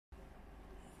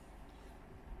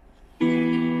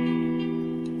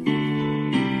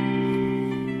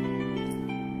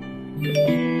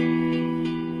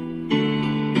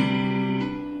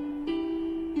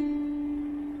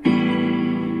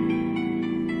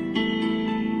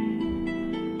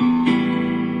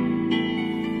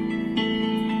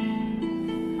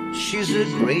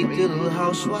She's a great little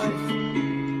housewife,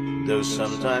 though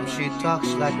sometimes she talks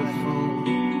like a fool.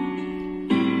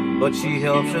 But she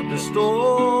helps at the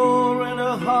store in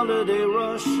a holiday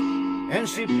rush, and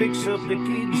she picks up the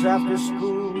kids after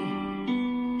school,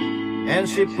 and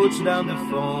she puts down the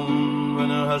phone when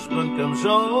her husband comes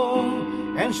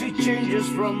home, and she changes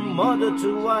from mother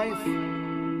to wife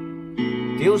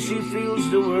till she feels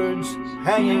the words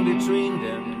hanging between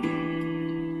them,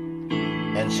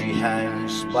 and she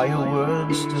hangs by her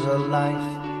words to her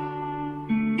life.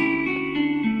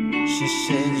 She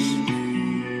says,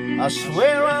 I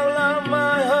swear I love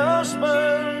my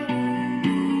husband,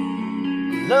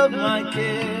 love my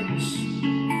kids,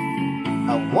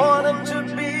 I wanted to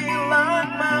be like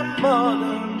my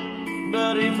mother,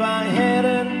 but if I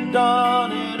hadn't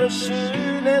done it as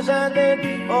soon as I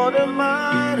did, oh, there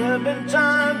might have been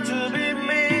time to be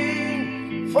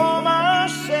me, for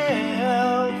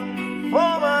myself,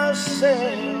 for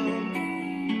myself.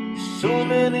 So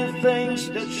many things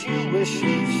that she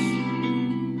wishes,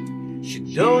 she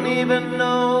don't even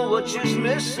know what she's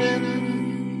missing,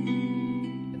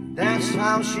 and that's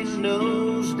how she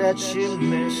knows that she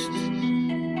missed.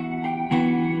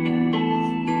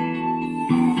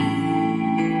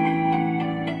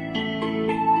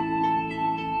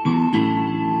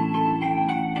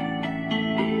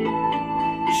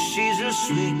 She's a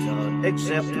sweetheart,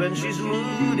 except when she's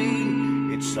moody.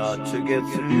 It's hard to get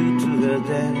through to her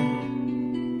then.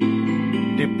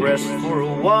 Depressed for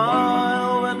a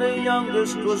while when the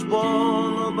youngest was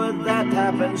born, but that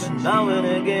happens now and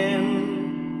again.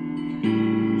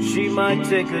 She might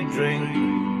take a drink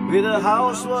with her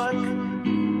housework,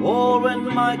 or when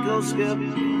Michael's kept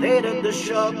late at the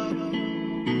shop,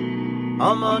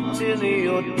 a martini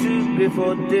or two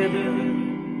before dinner,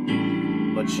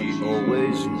 but she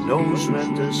always knows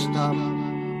when to stop.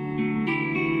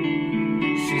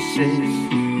 She says,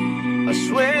 I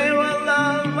swear I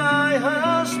love my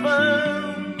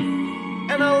husband,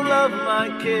 and I love my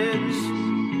kids.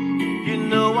 You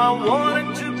know I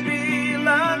wanted to be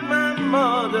like my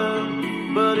mother,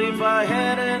 but if I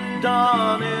hadn't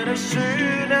done it as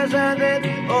soon as I did,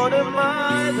 oh, there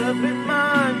might have been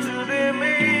mine to be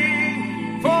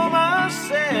me, for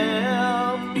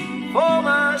myself, for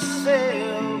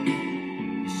myself.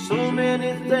 So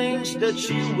many things that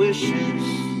she wishes,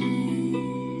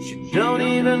 she don't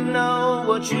even know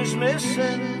what she's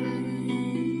missing,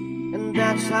 and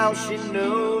that's how she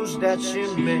knows that she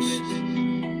missed.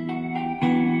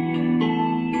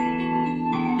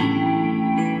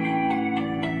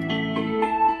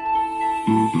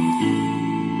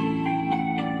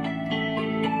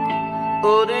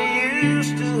 Oh, they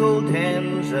used to hold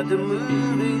hands at the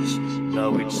movies,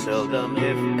 now it's seldom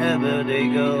if ever they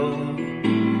go.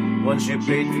 Once you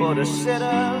paid for the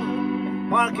setup,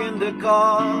 parking the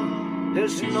car,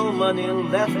 there's no money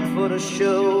left for the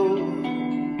show.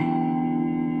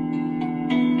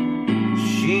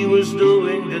 She was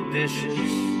doing the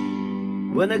dishes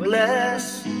when a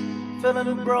glass fell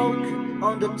and broke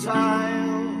on the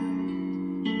tile,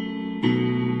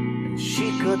 and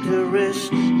she cut her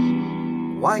wrist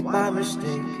quite by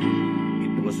mistake.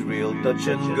 It was real touch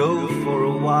and go for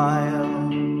a while.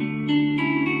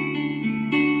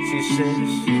 She says,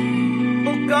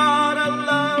 oh God, I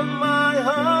love my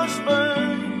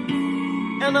husband,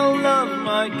 and I love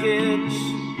my kids.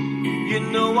 You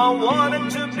know I wanted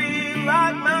to be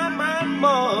like my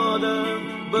mother,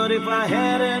 but if I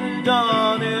hadn't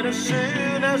done it as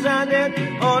soon as I did,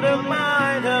 oh, there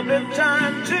might have been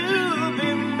time to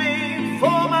be me,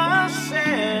 for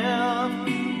myself,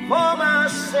 for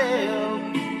myself.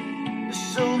 There's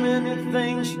so many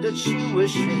things that she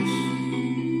wishes,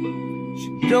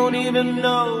 don't even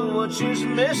know what she's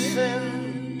missing,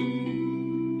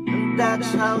 and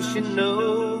that's how she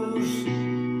knows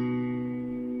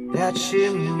that she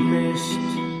missed.